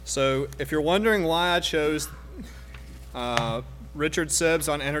So if you're wondering why I chose Richard Sibbes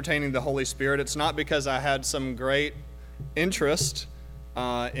on entertaining the Holy Spirit, it's not because I had some great interest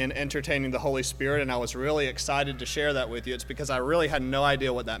in entertaining the Holy Spirit and I was really excited to share that with you. It's because I really had no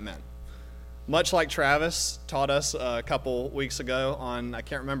idea what that meant. Much like Travis taught us a couple weeks ago on, I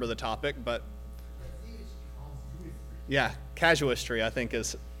can't remember the topic, but yeah, casuistry I think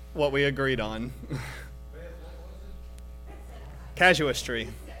is what we agreed on. Casuistry.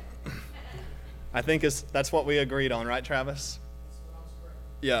 I think that's what we agreed on, right, Travis?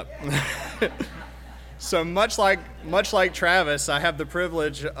 Yeah. So much like Travis, I have the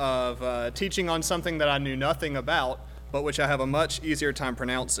privilege of teaching on something that I knew nothing about, but which I have a much easier time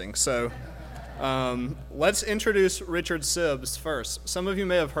pronouncing. So let's introduce Richard Sibbes first. Some of you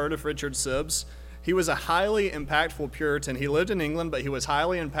may have heard of Richard Sibbes. He was a highly impactful Puritan. He lived in England, but he was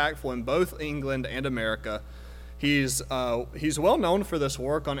highly impactful in both England and America. He's well known for this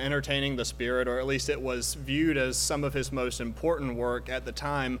work on entertaining the Spirit, or at least it was viewed as some of his most important work at the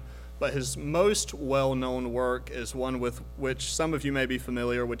time. But his most well-known work is one with which some of you may be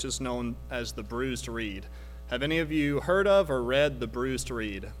familiar, which is known as the Bruised Reed. Have any of you heard of or read the Bruised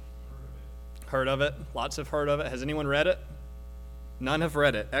Reed? Heard of it? Lots have heard of it. Has anyone read it? None have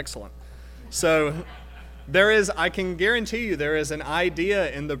read it. Excellent. So I can guarantee you there is an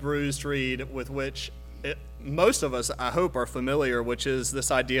idea in the Bruised Reed with which most of us, I hope, are familiar, which is this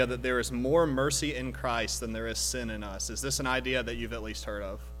idea that there is more mercy in Christ than there is sin in us. Is this an idea that you've at least heard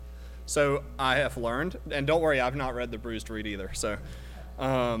of? So I have learned, and don't worry, I've not read the Bruised Reed either. So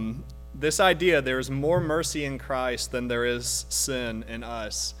this idea there is more mercy in Christ than there is sin in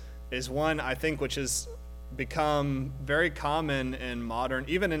us is one, I think, which has become very common in modern,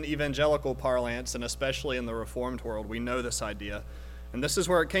 even in evangelical parlance, and especially in the Reformed world. We know this idea. And this is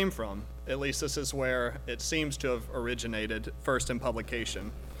where it came from. At least this is where it seems to have originated first in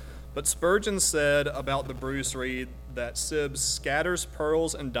publication. But Spurgeon said about the Bruised Reed that Sibbes scatters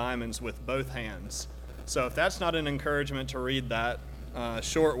pearls and diamonds with both hands. So if that's not an encouragement to read that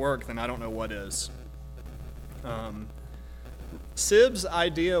short work, then I don't know what is. Sibbes'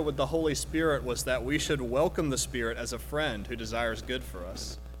 idea with the Holy Spirit was that we should welcome the Spirit as a friend who desires good for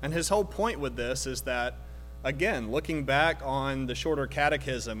us. And his whole point with this is that, again, looking back on the shorter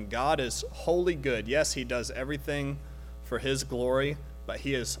catechism, God is wholly good. Yes, he does everything for his glory, but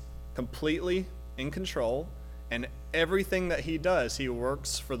he is completely in control, and everything that he does, he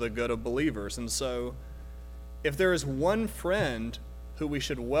works for the good of believers. And so if there is one friend who we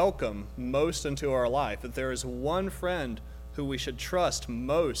should welcome most into our life, if there is one friend who we should trust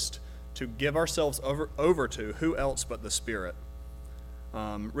most to give ourselves over to, who else but the Spirit?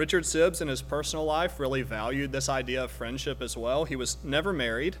 Richard Sibbes in his personal life really valued this idea of friendship as well. He was never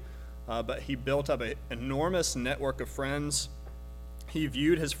married, but he built up an enormous network of friends. He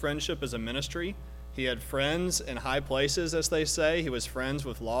viewed his friendship as a ministry. He had friends in high places, as they say. He was friends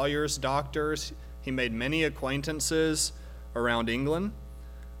with lawyers, doctors. He made many acquaintances around England.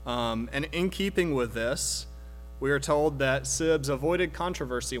 And in keeping with this, we are told that Sibbes avoided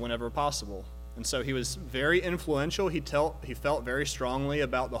controversy whenever possible. And so he was very influential. He felt very strongly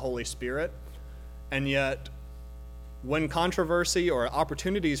about the Holy Spirit. And yet, when controversy or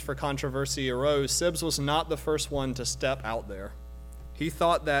opportunities for controversy arose, Sibbes was not the first one to step out there. He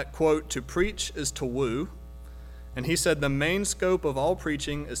thought that, quote, to preach is to woo. And he said the main scope of all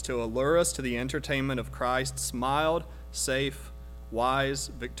preaching is to allure us to the entertainment of Christ's mild, safe, wise,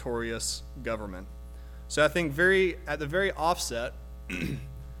 victorious government. So I think at the very offset,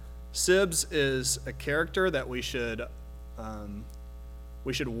 Sibbes is a character that we should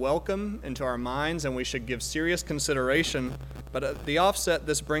welcome into our minds and we should give serious consideration. But at the offset,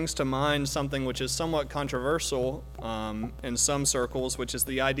 this brings to mind something which is somewhat controversial in some circles, which is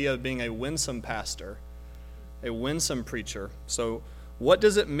the idea of being a winsome pastor, a winsome preacher. So what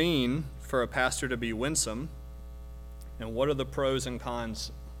does it mean for a pastor to be winsome? And what are the pros and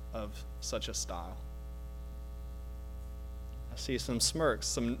cons of such a style? I see some smirks,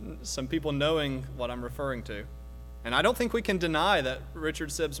 some people knowing what I'm referring to. And I don't think we can deny that Richard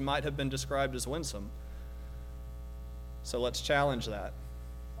Sibbes might have been described as winsome. So let's challenge that.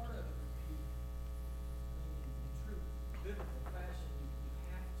 Part of it would be, in true biblical fashion,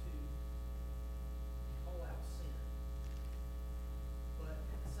 you have to call out sin. But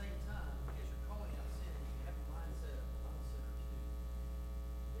at the same time, as you're calling out sin, you have the mindset of, well, I'm a sinner too.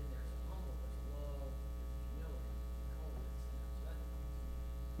 Then there's a humble, there's a love, there's a humility in calling it sin. So that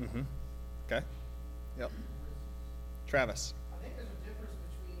Mm-hmm. Okay. Yep. Travis. I think there's a difference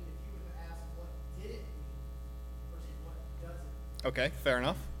between if you were to ask what did it mean versus what does it mean. Okay, fair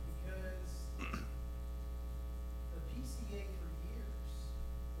enough. Because the PCA for years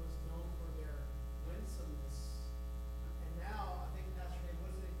was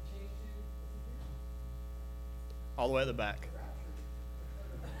all the way at the back.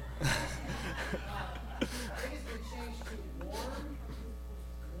 I think it's been changed to warm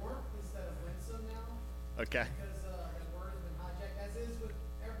instead of winsome now. Okay. Because that word has been hijacked, as is with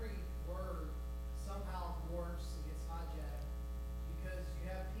every word, somehow morphs and gets hijacked. Because you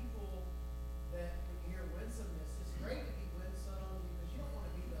have people that, when you hear winsomeness, it's great to be winsome because you don't want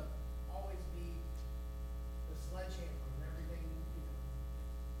to always be the sledgehammer and everything,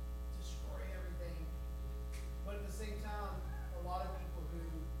 destroy everything. But at the same time, a lot of people who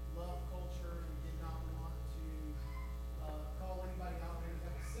love culture and did not want to call anybody out on any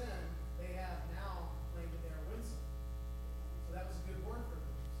type of sin, they have now claimed that they are winsome. So that was a good word for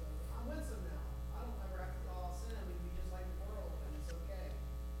them. So I'm winsome now. I don't ever have to call out sin. We can be just like the world, and it's okay.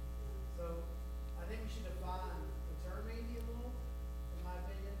 So I think we should define the term maybe a little, in my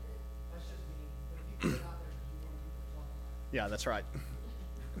opinion. That's just me. But if you put it out there because you want people to talk about it. Yeah, that's right.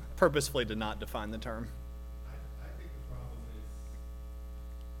 Purposefully did not define the term. I think the problem is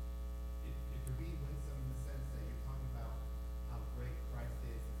if you're being winsome in the sense that you're talking about how great Christ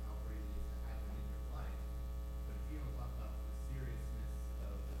is and how great it is to have him in your life, but if you don't talk about the seriousness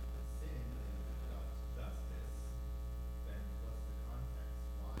of sin and justice, then what's the context?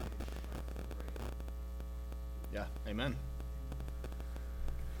 Why is Christ so great? Yeah, amen.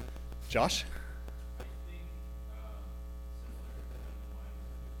 Josh? I think similar to the lines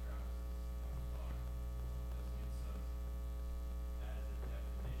of Travis's thought, because winsome as a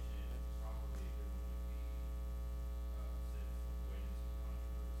definition, probably a good one would be said avoidance of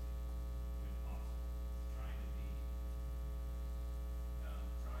controversy when possible. Trying to be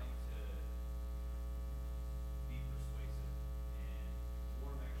persuasive, and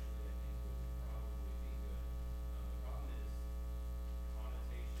warm actually I think would probably be good. The problem is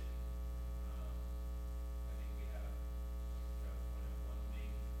connotation. I think we have Travis pointed out one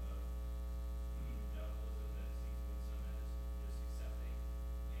wing of evangelicalism that sees winsome as just accepting,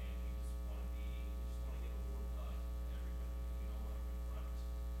 and we just want to get a warm hug to everybody. We don't want to confront.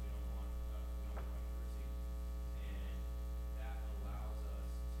 We don't want controversy, and that allows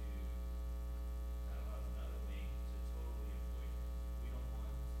another wing to totally avoid it. We don't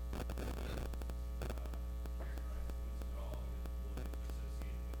want characterize winsome at all because we'll be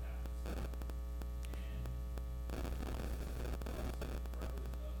associated with that stuff. And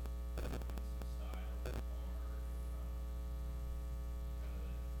pros of the winsome style are kind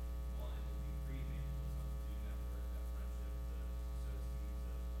of one would be free evangelism, do network, that friendship, the associates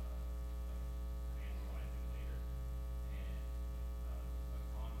of evangelizing later, and a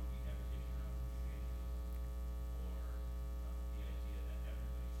con would be never getting around to evangelism, or the idea that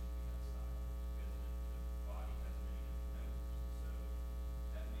everybody should be that style, because the body has many different members, so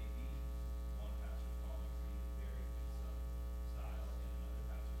that may be one pastor's calling to be the very winsome style, and another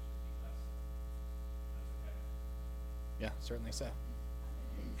pastor should be less so. That's okay. Yeah, certainly so.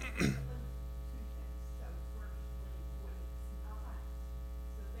 Two things. So firstly, what it's not.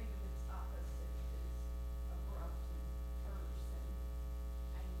 So think of its opposite as abrupt and terse and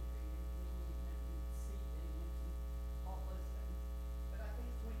angry and mean and seething and all those things. But I think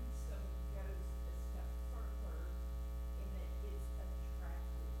winsome goes a step further in that it's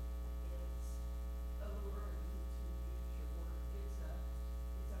attractive, it's alluring, to use your word,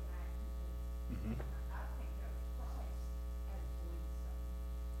 it's a magnet. Mhm. I think of Christ as winsome.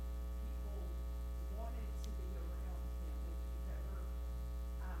 People wanted to be around him. If you've ever,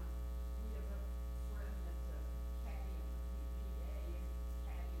 we have a friend that's a caddy in the PGA, and he's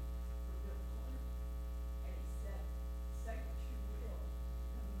caddy for Bill Clinton. And he said, say what you will,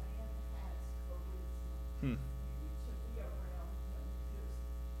 the man has charisma. Hmm. To be around him,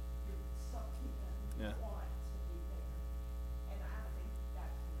 you're sucked in, Yeah. you want to be there. And I think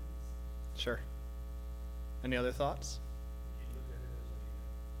that's winsome. Sure. Any other thoughts? You look at it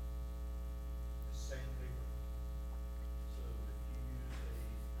as sandpaper. So if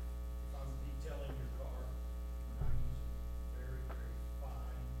I'm detailing your car, and I'm using very, very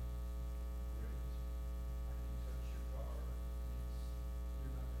fine grit, I can touch your car, and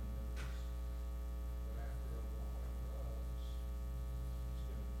you're not gonna notice. But after a lot of rubs, it's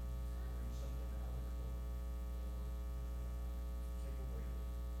gonna bring something out or take away the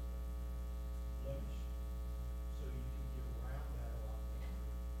blemish. So you can get around that a lot better.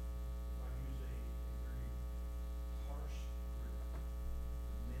 If I use a very harsh grip,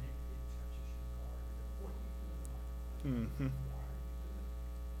 the minute it touches your car, you go, what are you doing, Michael? Mm-hmm. Why are you doing it?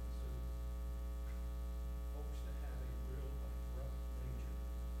 And so folks that have a real abrupt nature,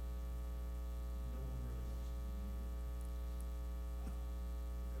 no one really wants to be near them.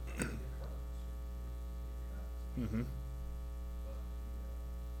 Because it hurts, it cuts. Mm-hmm. But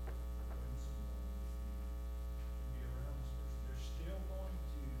the winsome one would be, can be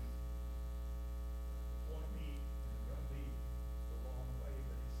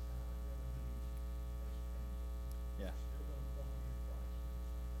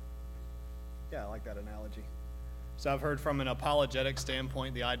Yeah, I like that analogy. So I've heard from an apologetic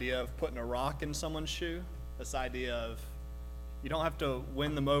standpoint the idea of putting a rock in someone's shoe. This idea of you don't have to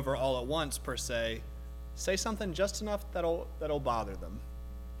win them over all at once per se. Say something just enough that'll bother them.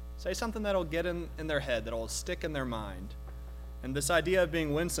 Say something that'll get in their head, that'll stick in their mind. And this idea of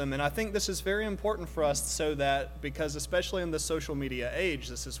being winsome, and I think this is very important for us so that, because especially in the social media age,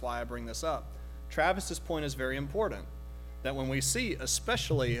 this is why I bring this up. Travis's point is very important, that when we see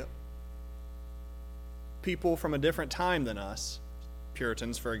especially people from a different time than us,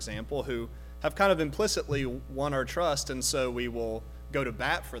 Puritans, for example, who have kind of implicitly won our trust, and so we will go to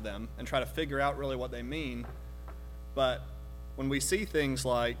bat for them and try to figure out really what they mean. But when we see things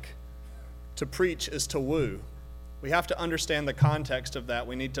like to preach is to woo, we have to understand the context of that.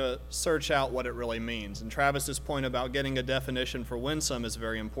 We need to search out what it really means. And Travis's point about getting a definition for winsome is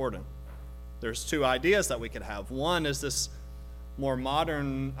very important. There's two ideas that we could have. One is this more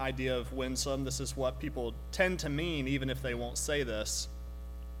modern idea of winsome. This is what people tend to mean, even if they won't say this,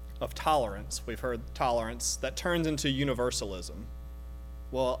 of tolerance. We've heard tolerance that turns into universalism.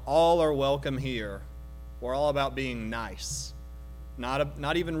 Well, all are welcome here. We're all about being nice,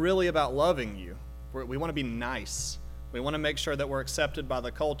 not even really about loving you. We want to be nice. We want to make sure that we're accepted by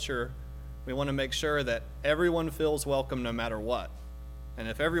the culture. We want to make sure that everyone feels welcome no matter what. And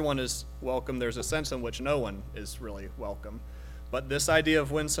if everyone is welcome, there's a sense in which no one is really welcome. But this idea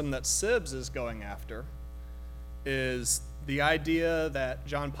of winsome that Sibbs is going after is the idea that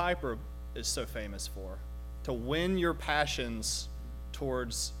John Piper is so famous for, to win your passions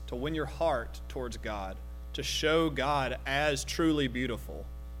to win your heart towards God, to show God as truly beautiful,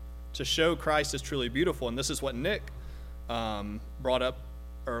 to show Christ as truly beautiful. And this is what Nick brought up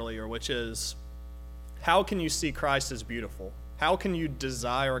earlier, which is, how can you see Christ as beautiful? How can you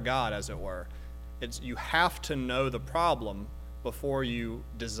desire God, as it were? You have to know the problem before you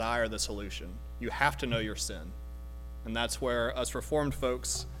desire the solution. You have to know your sin. And that's where us Reformed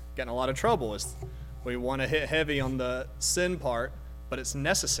folks get in a lot of trouble, is we want to hit heavy on the sin part, but it's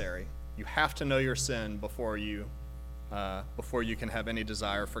necessary. You have to know your sin before you can have any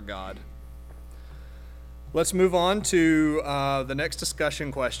desire for God. Let's move on to the next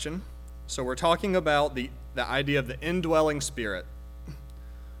discussion question. So we're talking about the idea of the indwelling spirit.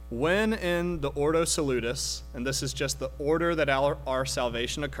 When in the Ordo Salutis, and this is just the order that our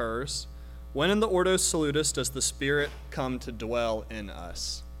salvation occurs, when in the Ordo Salutis does the Spirit come to dwell in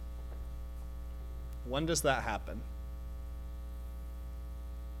us? When does that happen?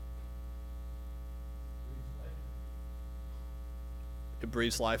 It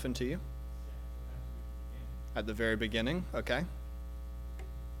breathes life into you? At the very beginning, okay.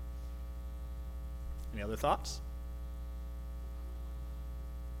 Any other thoughts?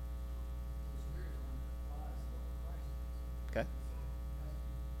 Okay.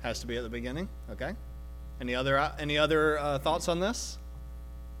 Has to be at the beginning, okay. Any other thoughts on this?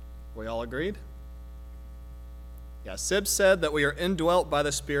 We all agreed? Yeah, Sibbs said that we are indwelt by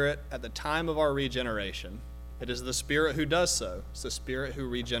the Spirit at the time of our regeneration. It is the Spirit who does so. It's the Spirit who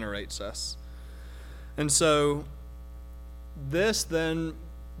regenerates us. And so this then,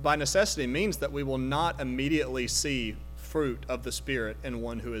 by necessity, means that we will not immediately see fruit of the Spirit in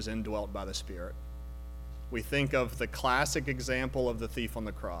one who is indwelt by the Spirit. We think of the classic example of the thief on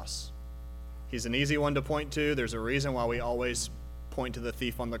the cross. He's an easy one to point to. There's a reason why we always point to the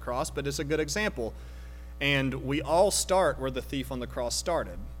thief on the cross, but it's a good example. And we all start where the thief on the cross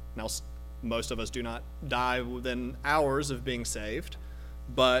started. Now, most of us do not die within hours of being saved,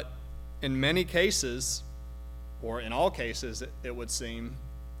 but in many cases, or in all cases, it would seem,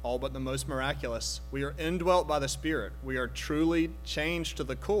 all but the most miraculous, we are indwelt by the Spirit. We are truly changed to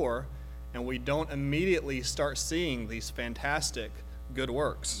the core, and we don't immediately start seeing these fantastic good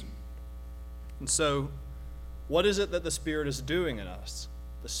works. And so, what is it that the Spirit is doing in us?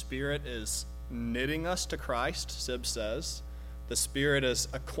 The Spirit is knitting us to Christ, Sibbs says. The Spirit is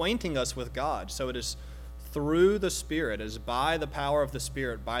acquainting us with God. So it is through the Spirit, it is by the power of the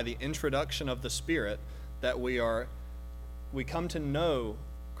Spirit, by the introduction of the Spirit, that we come to know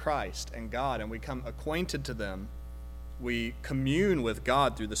Christ and God, and we come acquainted to them. We commune with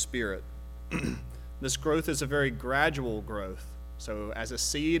God through the Spirit. This growth is a very gradual growth. So as a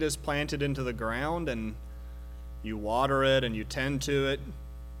seed is planted into the ground and you water it and you tend to it,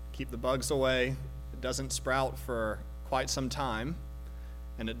 keep the bugs away, it doesn't sprout for quite some time,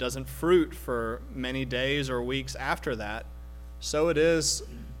 and it doesn't fruit for many days or weeks after that. So it is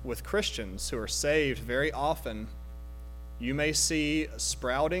with Christians who are saved. Very often you may see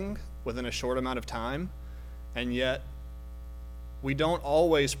sprouting within a short amount of time, and yet we don't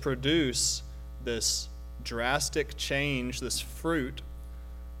always produce this drastic change, this fruit,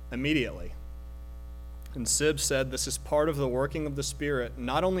 immediately. And Sib said this is part of the working of the Spirit,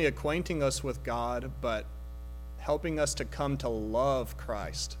 not only acquainting us with God, but helping us to come to love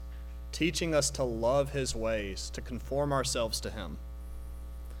Christ, teaching us to love his ways, to conform ourselves to him.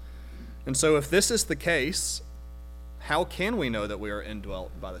 And so if this is the case, how can we know that we are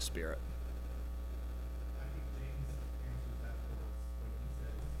indwelt by the Spirit? I think James answers that for us when he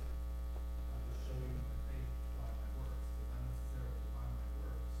says, I will show you my faith by my works, but not necessarily by my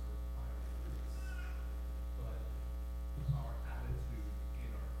works or by our fruits, but our attitude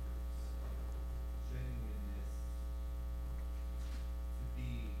in our fruits, our genuineness to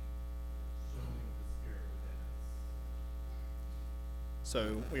be showing the Spirit within us.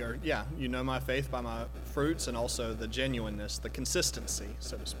 So we are, you know my faith by my fruits, and also the genuineness, the consistency,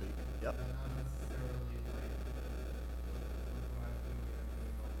 so to speak. Yep. And not necessarily like, look what I'm doing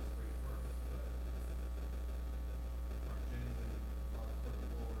all this great work, but our genuine love for the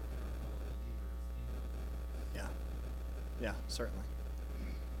Lord and our fellow believers in those works. Yeah. Yeah, certainly.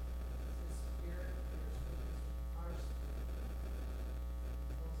 His spirit, there's our spirit,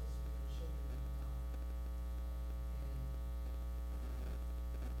 tells us we are children of God.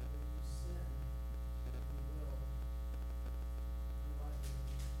 And when you sin, you will realize it. But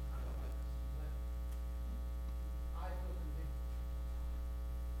I feel convicted.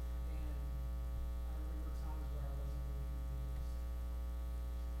 And I remember times where I wasn't really convicted.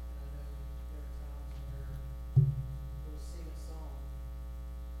 And I know there are times where we'll sing a song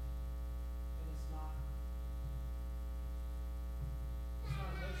and it's not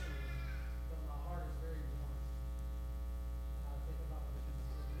emotional, but my heart is very warm. And I think about what Jesus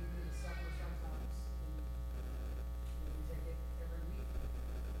did. We do the supper sometimes, and we take it every week.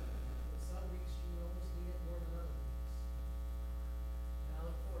 But some weeks you almost need it more than other weeks. And I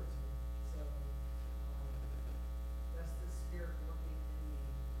look forward to it. So that's the Spirit working in me,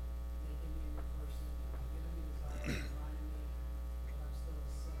 making me a new person, giving me desire, reminding me that I'm still a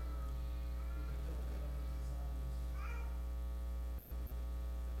sinner and we can kill whatever desires.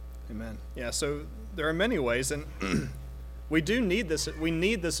 Amen. Yeah, so there are many ways, and we do need this. We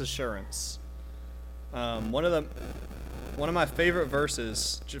need this assurance. One of my favorite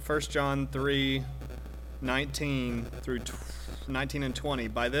verses, 1 John 3:19 through 19 and 20.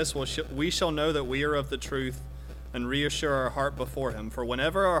 By this we shall know that we are of the truth, and reassure our heart before him. For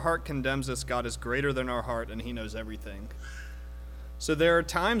whenever our heart condemns us, God is greater than our heart, and he knows everything. So there are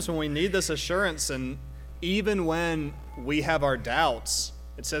times when we need this assurance, and even when we have our doubts,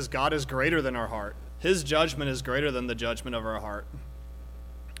 it says God is greater than our heart. His judgment is greater than the judgment of our heart.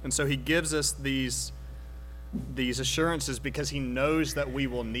 And so he gives us these assurances because he knows that we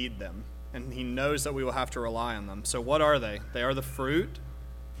will need them, and he knows that we will have to rely on them. So what are they? They are the fruit.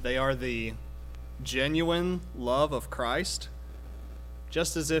 They are the genuine love of Christ.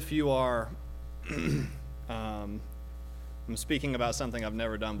 Just as if you are, I'm speaking about something I've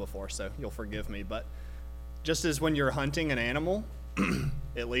never done before, so you'll forgive me, but just as when you're hunting an animal,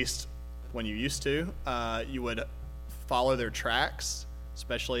 at least when you used to, you would follow their tracks,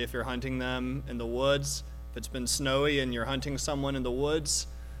 especially if you're hunting them in the woods. If it's been snowy and you're hunting someone in the woods,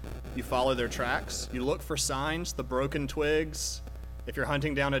 you follow their tracks. You look for signs, the broken twigs. If you're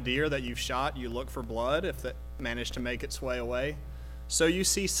hunting down a deer that you've shot, you look for blood if that managed to make its way away. So you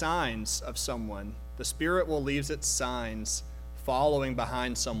see signs of someone. The Spirit will leave its signs following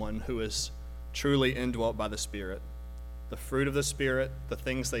behind someone who is truly indwelt by the Spirit. The fruit of the Spirit, the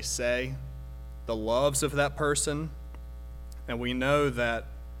things they say, the loves of that person. And we know that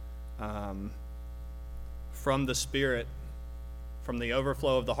from the Spirit, from the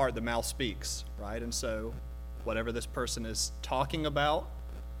overflow of the heart, the mouth speaks, right? And so whatever this person is talking about,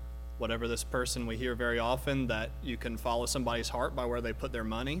 whatever this person, we hear very often that you can follow somebody's heart by where they put their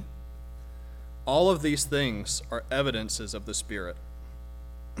money. All of these things are evidences of the Spirit.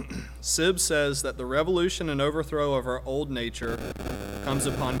 Sib says that the revolution and overthrow of our old nature comes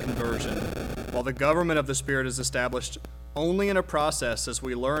upon conversion, while the government of the Spirit is established only in a process as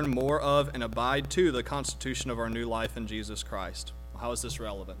we learn more of and abide to the constitution of our new life in Jesus Christ. How is this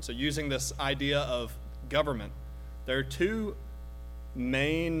relevant? So using this idea of government, there are two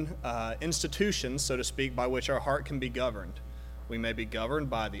main institutions, so to speak, by which our heart can be governed. We may be governed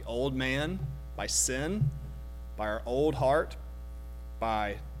by the old man, by sin, by our old heart,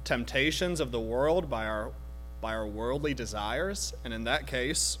 by temptations of the world, by our worldly desires, and in that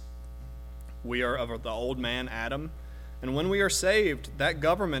case, we are of the old man, Adam. And when we are saved, that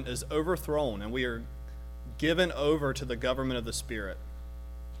government is overthrown, and we are given over to the government of the Spirit,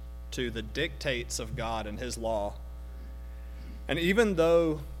 to the dictates of God and his law. And even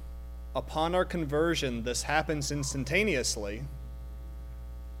though upon our conversion this happens instantaneously,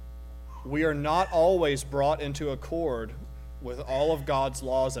 we are not always brought into accord with all of God's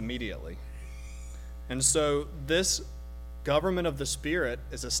laws immediately. And so this government of the Spirit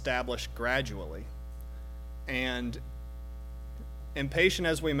is established gradually. And impatient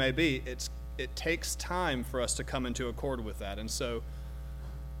as we may be, it takes time for us to come into accord with that. And so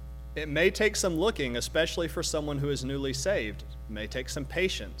it may take some looking, especially for someone who is newly saved. It may take some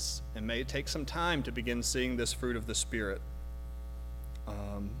patience. It may take some time to begin seeing this fruit of the Spirit.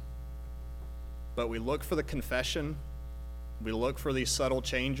 But we look for the confession. We look for these subtle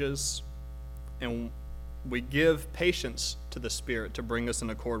changes. And we give patience to the Spirit to bring us in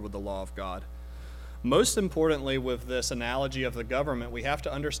accord with the law of God. Most importantly, with this analogy of the government, we have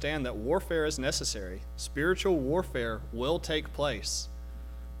to understand that warfare is necessary. Spiritual warfare will take place,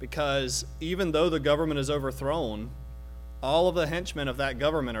 because even though the government is overthrown, all of the henchmen of that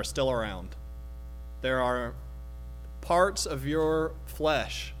government are still around. There are parts of your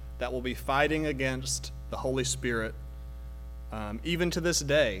flesh that will be fighting against the Holy Spirit, even to this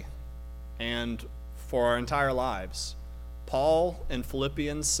day and for our entire lives. Paul in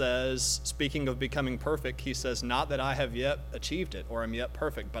Philippians says, speaking of becoming perfect, he says, "Not that I have yet achieved it or am yet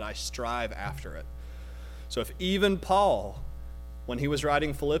perfect, but I strive after it." So if even Paul, when he was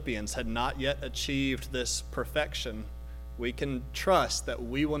writing Philippians, had not yet achieved this perfection, we can trust that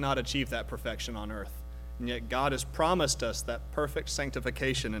we will not achieve that perfection on earth. And yet God has promised us that perfect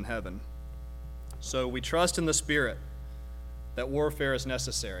sanctification in heaven. So we trust in the Spirit that warfare is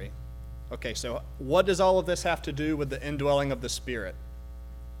necessary. Okay, so what does all of this have to do with the indwelling of the Spirit?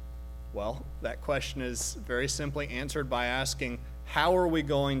 Well, that question is very simply answered by asking, how are we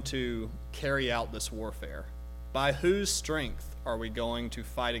going to carry out this warfare? By whose strength are we going to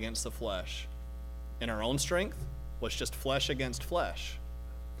fight against the flesh? In our own strength? Well, it's just flesh against flesh.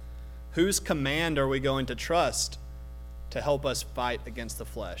 Whose command are we going to trust to help us fight against the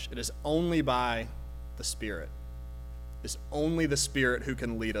flesh? It is only by the Spirit. It's only the Spirit who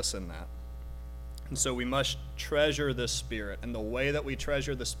can lead us in that. And so we must treasure this Spirit. And the way that we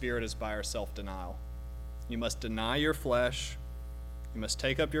treasure the Spirit is by our self-denial. You must deny your flesh. You must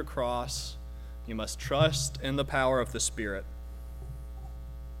take up your cross. You must trust in the power of the Spirit.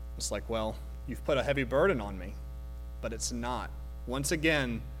 It's like, well, you've put a heavy burden on me. But it's not. Once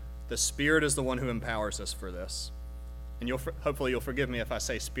again, the Spirit is the one who empowers us for this. And hopefully you'll forgive me if I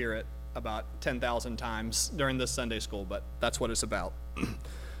say Spirit about 10,000 times during this Sunday school, but that's what it's about.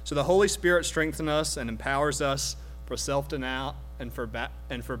 So the Holy Spirit strengthens us and empowers us for self-denial and for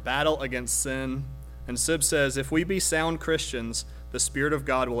battle against sin. And Sib says, if we be sound Christians, the Spirit of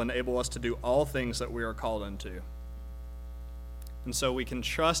God will enable us to do all things that we are called unto. And so we can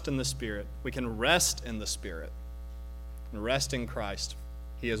trust in the Spirit. We can rest in the Spirit and rest in Christ.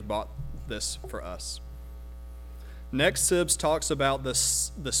 He has bought this for us. Next, Sibbs talks about the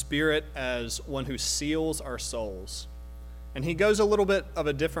Spirit as one who seals our souls. And he goes a little bit of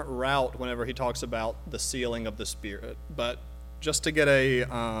a different route whenever he talks about the sealing of the Spirit. But just to get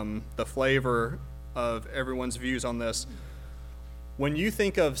the flavor of everyone's views on this, when you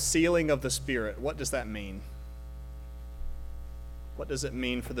think of sealing of the Spirit, what does that mean? What does it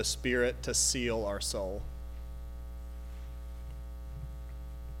mean for the Spirit to seal our soul?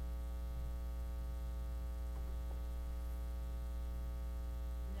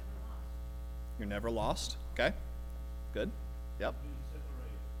 You're never lost. Okay. Good. Yep.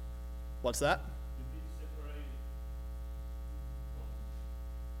 What's that?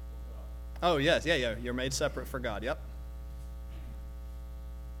 Oh, yes. Yeah. You're made separate for God. Yep.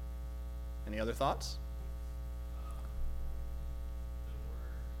 Any other thoughts?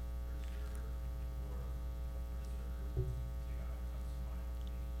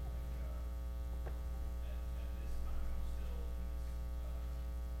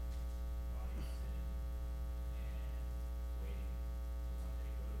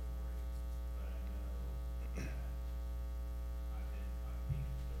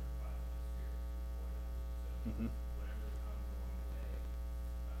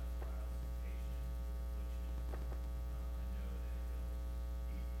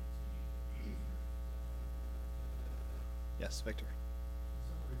 Yes, Victor.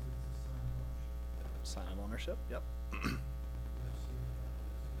 Sign of ownership. Yep.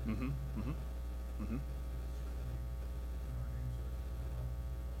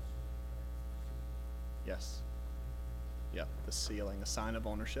 Yes. Yep. The sealing, a sign of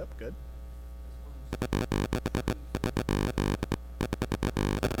ownership. Good.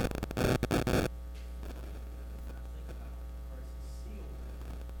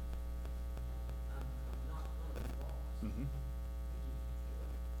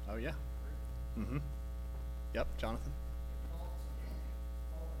 Oh, yeah. Yep, Jonathan. Paul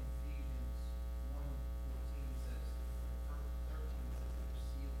in Ephesians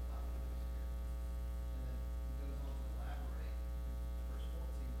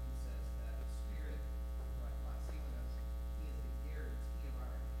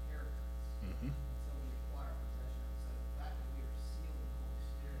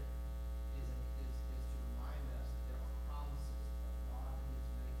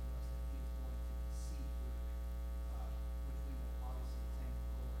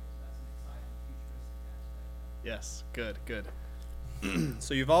Yes, good.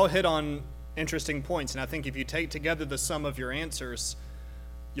 So you've all hit on interesting points, and I think if you take together the sum of your answers,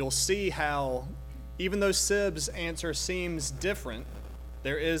 you'll see how, even though Sib's answer seems different,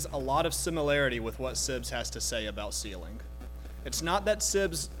 there is a lot of similarity with what Sibs has to say about sealing. It's not that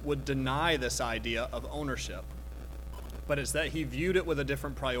Sibs would deny this idea of ownership, but it's that he viewed it with a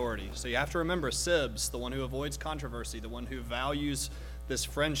different priority. So you have to remember Sibs, the one who avoids controversy, the one who values this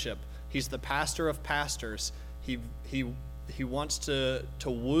friendship. He's the pastor of pastors. He wants to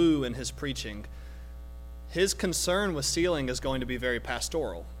woo in his preaching. His concern with sealing is going to be very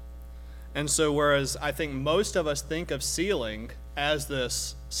pastoral. And so whereas I think most of us think of sealing as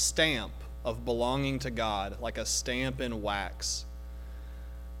this stamp of belonging to God, like a stamp in wax,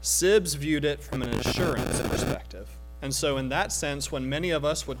 Sibs viewed it from an assurance perspective. And so in that sense, when many of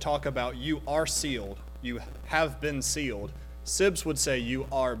us would talk about you are sealed, you have been sealed, Sibs would say you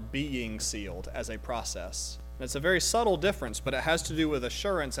are being sealed as a process. And it's a very subtle difference, but it has to do with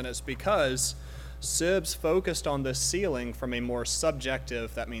assurance, and it's because Sibs focused on this sealing from a more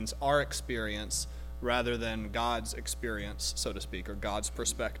subjective, that means our experience, rather than God's experience, so to speak, or God's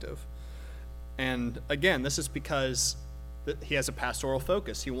perspective. And again, this is because he has a pastoral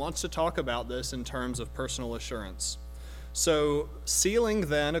focus. He wants to talk about this in terms of personal assurance. So sealing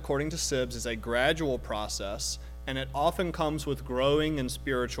then, according to Sibs, is a gradual process, and it often comes with growing in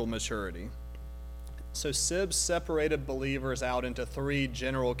spiritual maturity. So Sibs separated believers out into three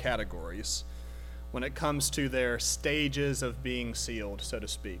general categories when it comes to their stages of being sealed, so to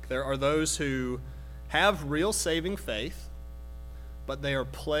speak. There are those who have real saving faith, but they are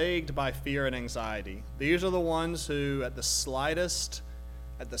plagued by fear and anxiety. These are the ones who, at the slightest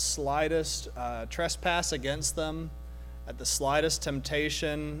trespass against them, at the slightest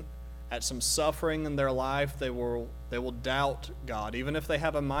temptation, at some suffering in their life, they will doubt God. Even if they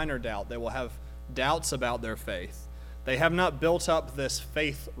have a minor doubt, they will have doubts about their faith. They have not built up this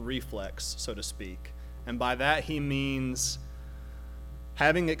faith reflex, so to speak. And by that he means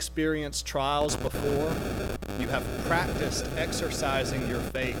having experienced trials before, you have practiced exercising your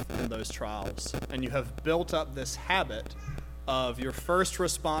faith in those trials. And you have built up this habit of your first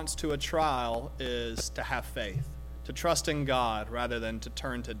response to a trial is to have faith, to trust in God rather than to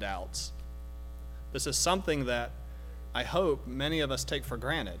turn to doubts. This is something that I hope many of us take for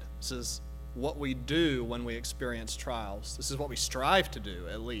granted. This is what we do when we experience trials. This is what we strive to do,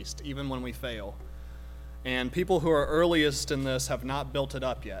 at least, even when we fail. And people who are earliest in this have not built it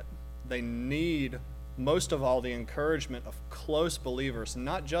up yet. They need, most of all, the encouragement of close believers,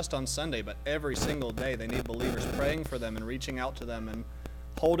 not just on Sunday, but every single day. They need believers praying for them and reaching out to them and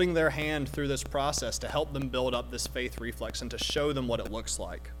holding their hand through this process to help them build up this faith reflex and to show them what it looks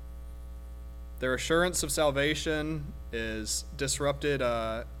like. Their assurance of salvation is disrupted,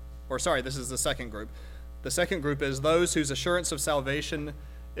 this is the second group. The second group is those whose assurance of salvation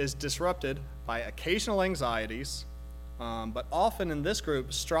is disrupted by occasional anxieties, but often in this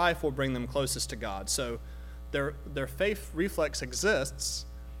group, strife will bring them closest to God. So their faith reflex exists,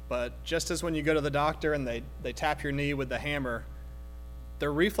 but just as when you go to the doctor and they tap your knee with the hammer,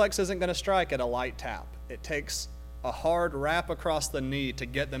 their reflex isn't going to strike at a light tap. It takes a hard rap across the knee to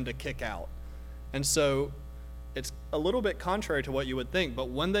get them to kick out. And so it's a little bit contrary to what you would think, but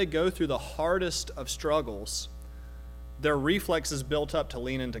when they go through the hardest of struggles, their reflex is built up to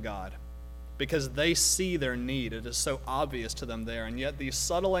lean into God because they see their need. It is so obvious to them there. And yet these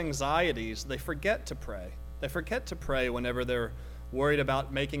subtle anxieties, they forget to pray. They forget to pray whenever they're worried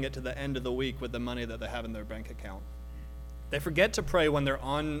about making it to the end of the week with the money that they have in their bank account. They forget to pray when they're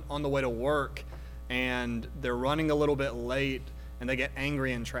on the way to work and they're running a little bit late and they get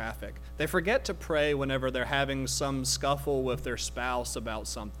angry in traffic. They forget to pray whenever they're having some scuffle with their spouse about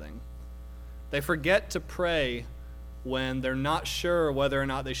something. They forget to pray when they're not sure whether or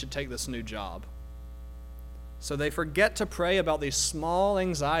not they should take this new job. So they forget to pray about these small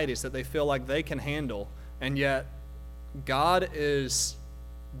anxieties that they feel like they can handle, and yet God is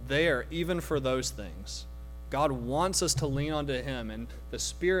there even for those things. God wants us to lean onto Him, and the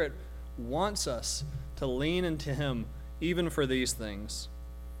Spirit wants us to lean into Him even for these things.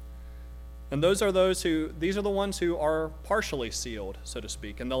 And these are the ones who are partially sealed, so to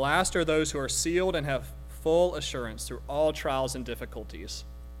speak. And the last are those who are sealed and have full assurance through all trials and difficulties.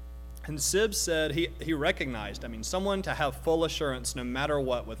 And Sibs said he recognized, someone to have full assurance no matter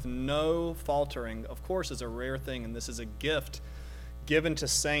what, with no faltering, of course, is a rare thing, and this is a gift given to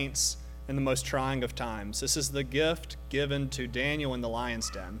saints in the most trying of times. This is the gift given to Daniel in the lion's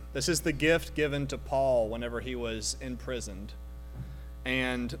den. This is the gift given to Paul whenever he was imprisoned.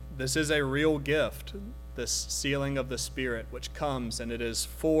 And this is a real gift. this sealing of the Spirit, which comes, and it is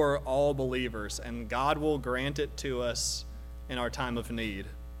for all believers, and God will grant it to us in our time of need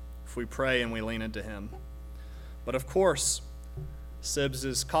if we pray and we lean into him. But of course, Sibbs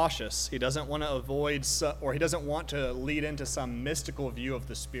is cautious. He doesn't want to he doesn't want to lead into some mystical view of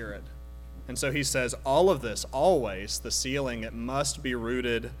the Spirit. And so he says, all of this, always, the sealing, it must be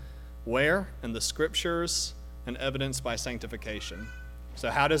rooted where? In the Scriptures and evidenced by sanctification. So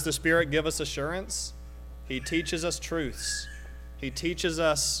how does the Spirit give us assurance? He teaches us truths. He teaches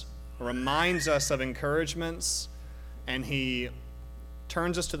us, reminds us of encouragements, and he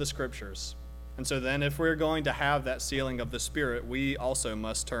turns us to the Scriptures. And so then if we're going to have that sealing of the Spirit, we also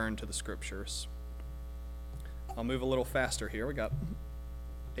must turn to the Scriptures. I'll move a little faster here. We got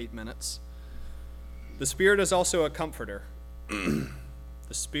 8 minutes. The Spirit is also a comforter. The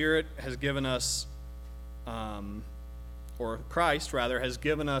Spirit has given us, or Christ rather, has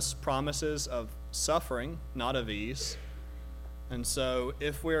given us promises of suffering, not of ease. And so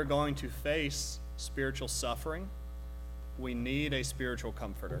if we're going to face spiritual suffering, we need a spiritual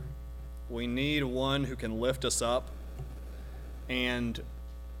comforter. We need one who can lift us up. And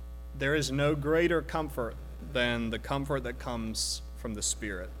there is no greater comfort than the comfort that comes from the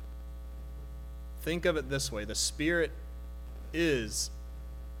Spirit. Think of it this way. The Spirit is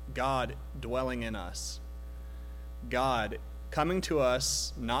God dwelling in us. God coming to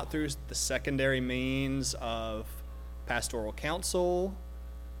us not through the secondary means of pastoral counsel,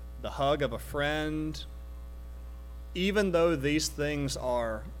 the hug of a friend, even though these things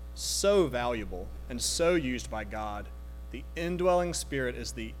are so valuable and so used by God, the indwelling Spirit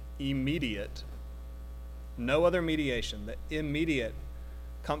is the immediate, no other mediation, the immediate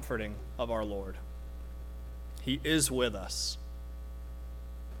comforting of our Lord. He is with us.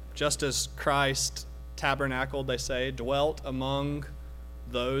 Just as Christ tabernacled, they say, dwelt among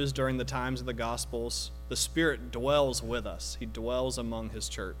those during the times of the Gospels, the Spirit dwells with us. He dwells among his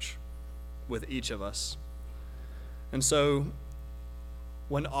church, with each of us. And so,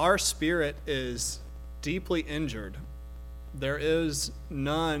 when our spirit is deeply injured, there is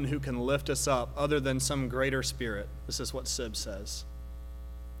none who can lift us up other than some greater spirit. This is what Sibbs says.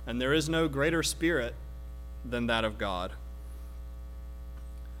 And there is no greater spirit than that of God.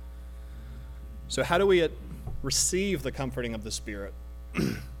 So how do we receive the comforting of the Spirit?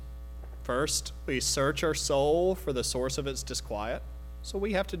 First, we search our soul for the source of its disquiet. So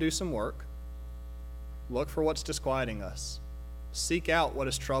we have to do some work. Look for what's disquieting us. Seek out what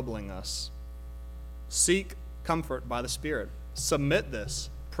is troubling us. Seek comfort by the Spirit. Submit this.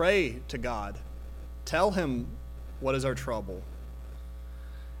 Pray to God. Tell him what is our trouble.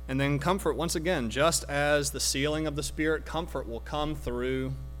 And then comfort, once again, just as the sealing of the Spirit, comfort will come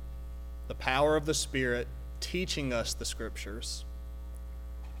through the power of the Spirit teaching us the Scriptures,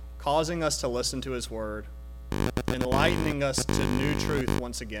 causing us to listen to his word, enlightening us to new truth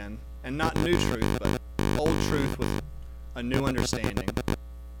once again. And not new truth, but old truth with a new understanding.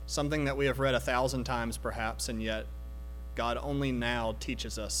 Something that we have read 1,000 times perhaps, and yet God only now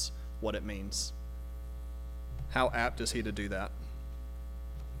teaches us what it means. How apt is he to do that?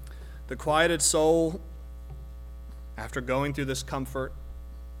 The quieted soul, after going through this comfort,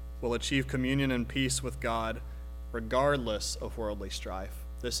 will achieve communion and peace with God regardless of worldly strife.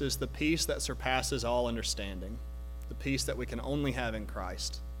 This is the peace that surpasses all understanding, the peace that we can only have in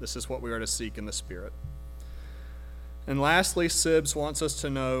Christ. This is what we are to seek in the Spirit. And lastly, Sibbs wants us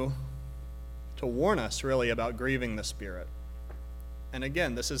to warn us really about grieving the Spirit. And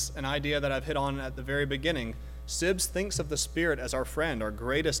again, this is an idea that I've hit on at the very beginning. Sibbs thinks of the Spirit as our friend, our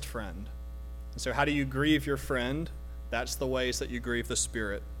greatest friend. And so how do you grieve your friend? That's the ways that you grieve the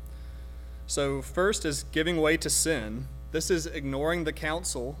Spirit. So first is giving way to sin. This is ignoring the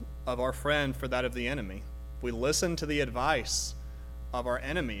counsel of our friend for that of the enemy. We listen to the advice of our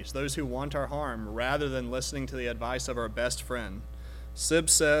enemies, those who want our harm, rather than listening to the advice of our best friend.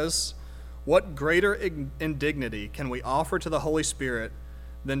 Sibbs says, what greater indignity can we offer to the Holy Spirit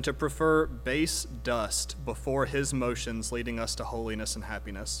than to prefer base dust before his motions leading us to holiness and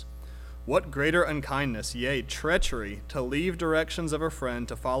happiness? What greater unkindness, yea, treachery, to leave directions of a friend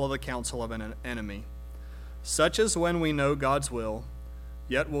to follow the counsel of an enemy? Such as when we know God's will,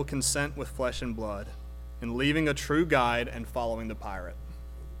 yet will consent with flesh and blood, in leaving a true guide and following the pirate.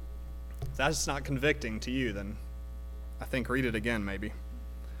 If that's not convicting to you, then I think read it again maybe.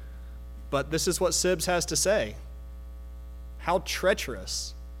 But this is what Sibbs has to say. How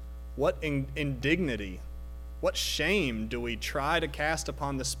treacherous, what indignity, what shame do we try to cast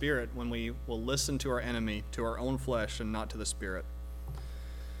upon the Spirit when we will listen to our enemy, to our own flesh, and not to the Spirit?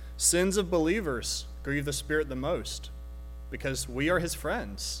 Sins of believers grieve the Spirit the most because we are his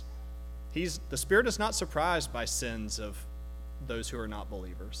friends. The Spirit is not surprised by sins of those who are not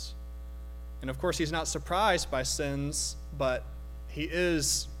believers. And of course, he's not surprised by sins, but he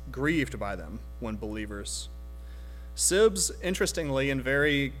is grieved by them when believers. Sibbes, interestingly and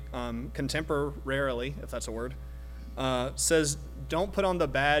very contemporarily, if that's a word, says, don't put on the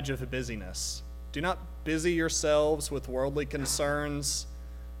badge of busyness. Do not busy yourselves with worldly concerns,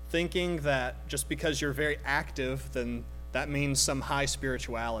 thinking that just because you're very active, then that means some high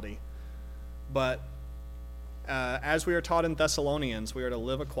spirituality. But as we are taught in Thessalonians, we are to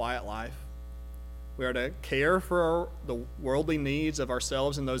live a quiet life. We are to care for the worldly needs of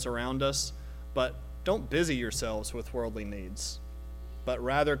ourselves and those around us, but don't busy yourselves with worldly needs, but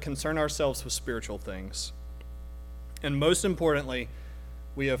rather concern ourselves with spiritual things. And most importantly,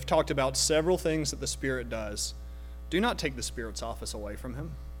 we have talked about several things that the Spirit does. Do not take the Spirit's office away from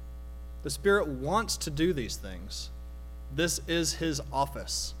him. The Spirit wants to do these things. This is his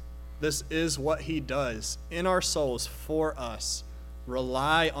office. This is what he does in our souls for us.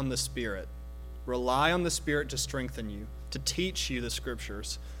 Rely on the Spirit. Rely on the Spirit to strengthen you, to teach you the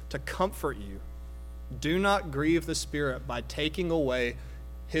Scriptures, to comfort you. Do not grieve the Spirit by taking away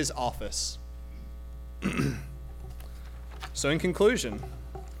his office. So in conclusion,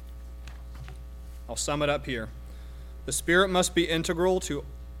 I'll sum it up here. The Spirit must be integral to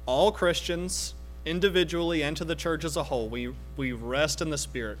all Christians, individually and to the church as a whole. We rest in the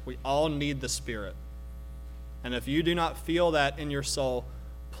Spirit. We all need the Spirit. And if you do not feel that in your soul,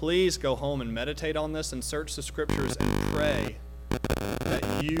 please go home and meditate on this and search the Scriptures and pray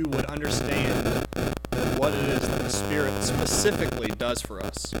that you would understand what it is that the Spirit specifically does for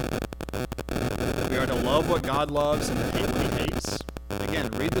us. We are to love what God loves and to hate what he hates. Again,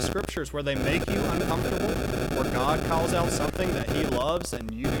 read the Scriptures where they make you uncomfortable, where God calls out something that he loves and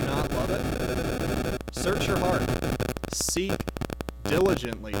you do not love it. Search your heart. Seek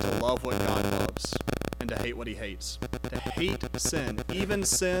diligently to love what God loves and to hate what he hates. To hate sin, even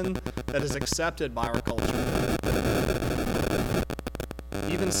sin that is accepted by our culture.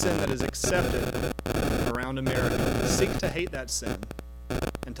 Even sin that is accepted around America. Seek to hate that sin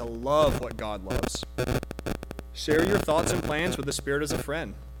and to love what God loves. Share your thoughts and plans with the Spirit as a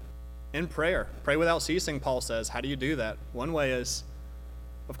friend. In prayer. Pray without ceasing, Paul says. How do you do that? One way is,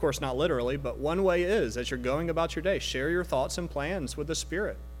 of course not literally, but one way is, as you're going about your day, share your thoughts and plans with the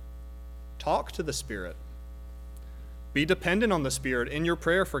Spirit. Talk to the Spirit. Be dependent on the Spirit in your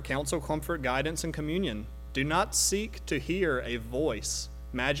prayer for counsel, comfort, guidance, and communion. Do not seek to hear a voice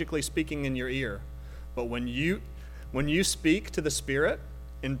magically speaking in your ear. But when you speak to the Spirit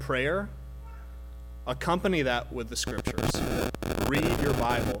in prayer, accompany that with the Scriptures. Read your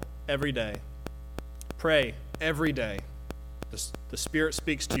Bible every day. Pray every day. The Spirit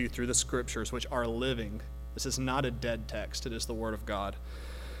speaks to you through the Scriptures, which are living. This is not a dead text. It is the Word of God.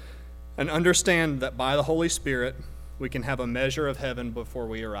 And understand that by the Holy Spirit, we can have a measure of heaven before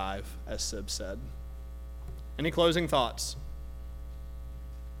we arrive, as Sib said. Any closing thoughts?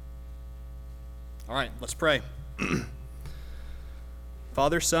 All right, let's pray.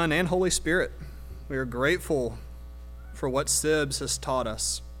 Father, Son, and Holy Spirit, we are grateful for what Sibbes has taught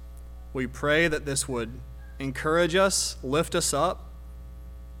us. We pray that this would encourage us, lift us up,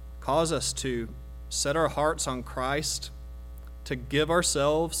 cause us to set our hearts on Christ, to give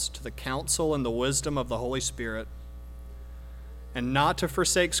ourselves to the counsel and the wisdom of the Holy Spirit, and not to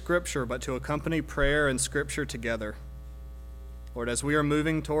forsake Scripture, but to accompany prayer and Scripture together. Lord, as we are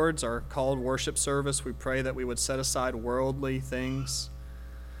moving towards our called worship service, we pray that we would set aside worldly things,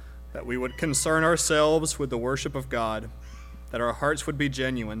 that we would concern ourselves with the worship of God, that our hearts would be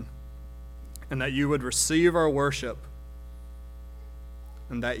genuine, and that you would receive our worship,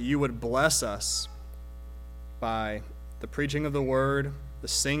 and that you would bless us by the preaching of the word, the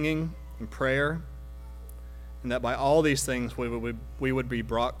singing and prayer, and that by all these things we would be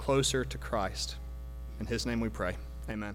brought closer to Christ. In his name we pray.